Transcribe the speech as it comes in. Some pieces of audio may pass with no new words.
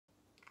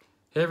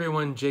Hey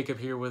everyone, Jacob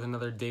here with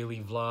another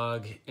daily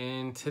vlog,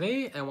 and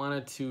today I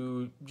wanted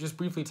to just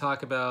briefly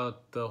talk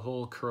about the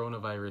whole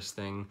coronavirus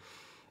thing.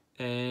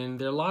 And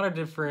there are a lot of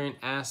different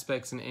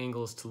aspects and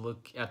angles to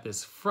look at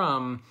this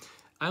from.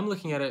 I'm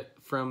looking at it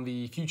from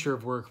the future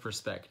of work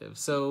perspective.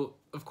 So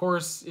of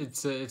course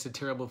it's a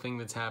terrible thing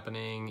that's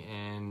happening,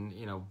 and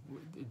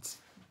it's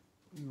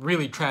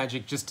really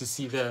tragic just to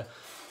see the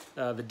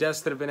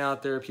deaths that have been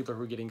out there, people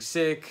who are getting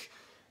sick.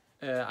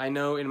 I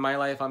know in my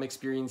life I'm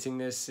experiencing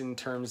this in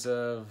terms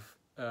of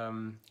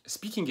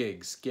speaking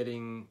gigs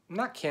getting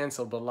not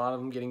canceled, but a lot of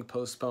them getting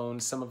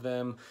postponed, some of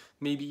them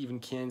maybe even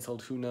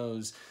canceled, who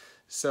knows.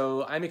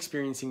 So I'm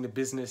experiencing the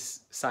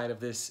business side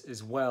of this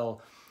as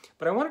well.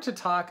 But I wanted to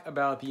talk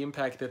about the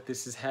impact that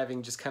this is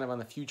having just kind of on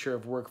the future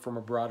of work from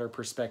a broader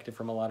perspective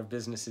from a lot of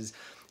businesses.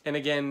 And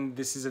again,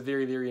 this is a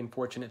very, very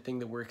unfortunate thing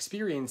that we're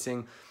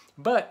experiencing.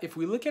 But if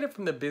we look at it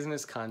from the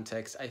business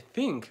context, I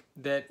think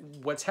that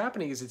what's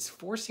happening is it's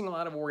forcing a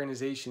lot of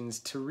organizations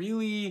to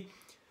really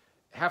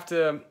have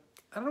to,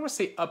 I don't want to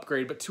say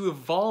upgrade, but to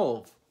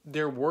evolve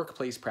their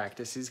workplace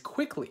practices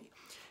quickly.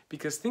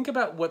 Because think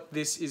about what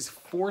this is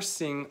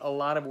forcing a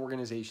lot of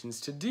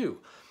organizations to do.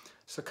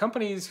 So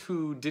companies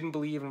who didn't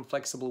believe in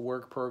flexible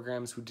work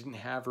programs, who didn't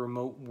have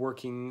remote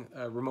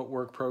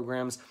work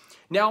programs,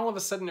 now all of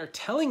a sudden are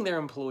telling their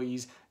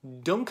employees,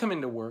 don't come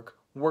into work,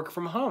 work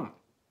from home.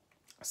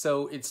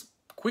 So it's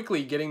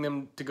quickly getting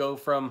them to go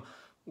from,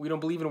 we don't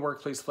believe in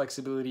workplace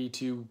flexibility,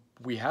 to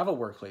we have a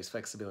workplace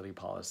flexibility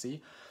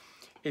policy.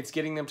 It's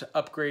getting them to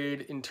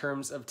upgrade in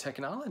terms of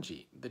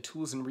technology, the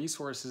tools and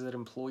resources that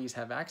employees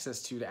have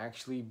access to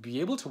actually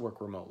be able to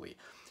work remotely.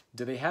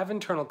 Do they have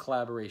internal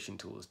collaboration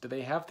tools? Do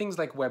they have things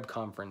like web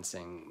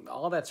conferencing,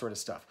 all that sort of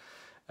stuff?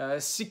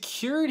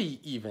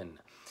 Security even.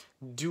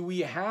 Do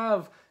we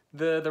have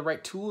the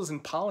right tools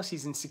and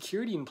policies and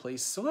security in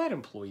place so that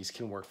employees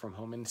can work from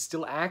home and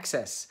still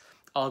access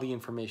all the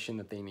information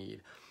that they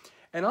need?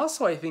 And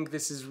also, I think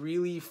this is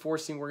really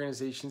forcing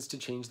organizations to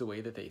change the way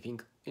that they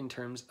think in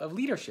terms of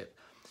leadership.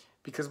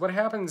 Because what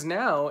happens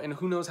now, and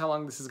who knows how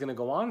long this is going to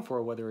go on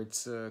for, whether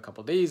it's a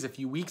couple days, a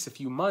few weeks, a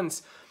few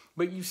months,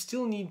 but you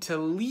still need to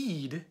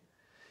lead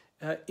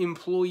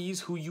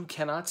employees who you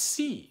cannot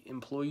see,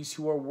 employees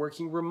who are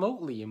working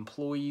remotely,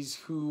 employees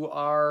who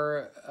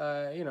are,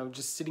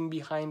 just sitting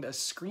behind a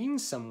screen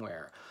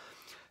somewhere.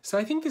 So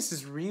I think this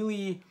is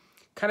really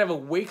kind of a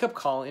wake-up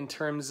call in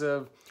terms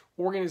of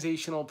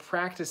organizational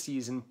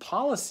practices and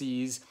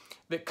policies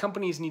that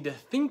companies need to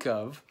think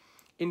of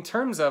in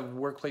terms of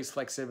workplace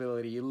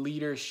flexibility,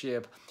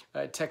 leadership,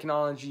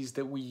 technologies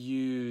that we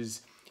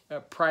use,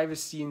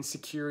 privacy and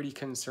security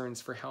concerns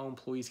for how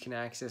employees can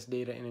access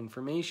data and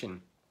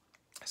information.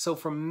 So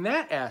from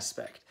that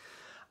aspect,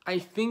 I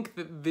think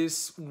that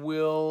this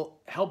will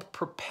help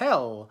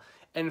propel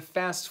and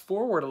fast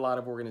forward a lot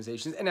of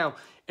organizations. And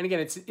again,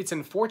 it's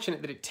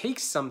unfortunate that it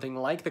takes something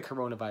like the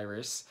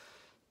coronavirus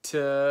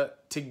to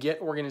get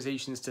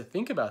organizations to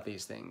think about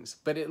these things.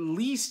 But at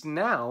least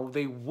now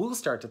they will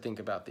start to think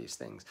about these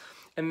things.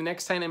 And the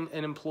next time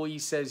an employee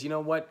says, you know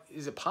what,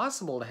 is it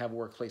possible to have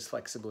workplace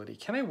flexibility?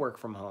 Can I work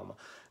from home?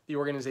 The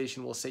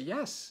organization will say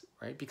yes,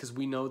 right? Because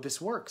we know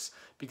this works,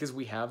 because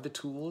we have the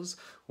tools,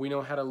 we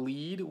know how to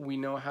lead, we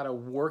know how to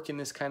work in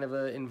this kind of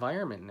an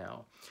environment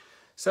now.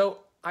 So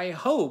I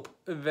hope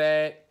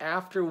that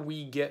after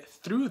we get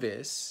through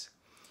this,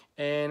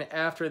 and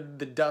after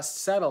the dust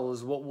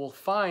settles, what we'll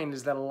find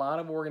is that a lot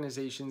of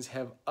organizations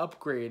have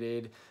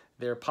upgraded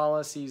their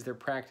policies, their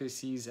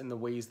practices, and the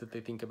ways that they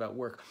think about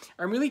work.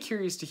 I'm really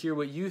curious to hear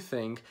what you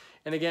think.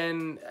 And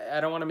again, I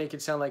don't want to make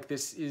it sound like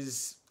this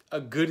is a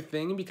good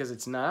thing, because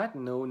it's not.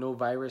 No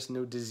virus,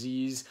 no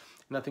disease,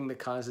 nothing that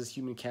causes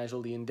human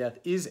casualty and death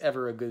is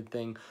ever a good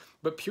thing.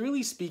 But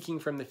purely speaking,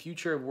 from the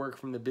future of work,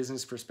 from the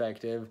business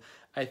perspective,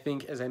 I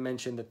think, as I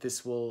mentioned, that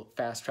this will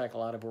fast track a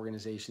lot of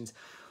organizations.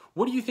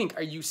 What do you think?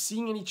 Are you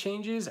seeing any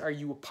changes? Are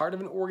you a part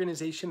of an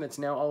organization that's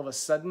now all of a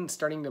sudden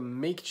starting to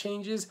make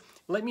changes?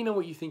 Let me know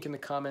what you think in the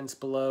comments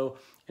below.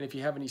 And if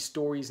you have any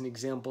stories and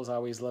examples, I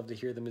always love to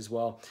hear them as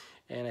well.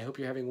 And I hope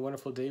you're having a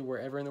wonderful day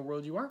wherever in the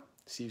world you are.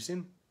 See you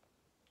soon.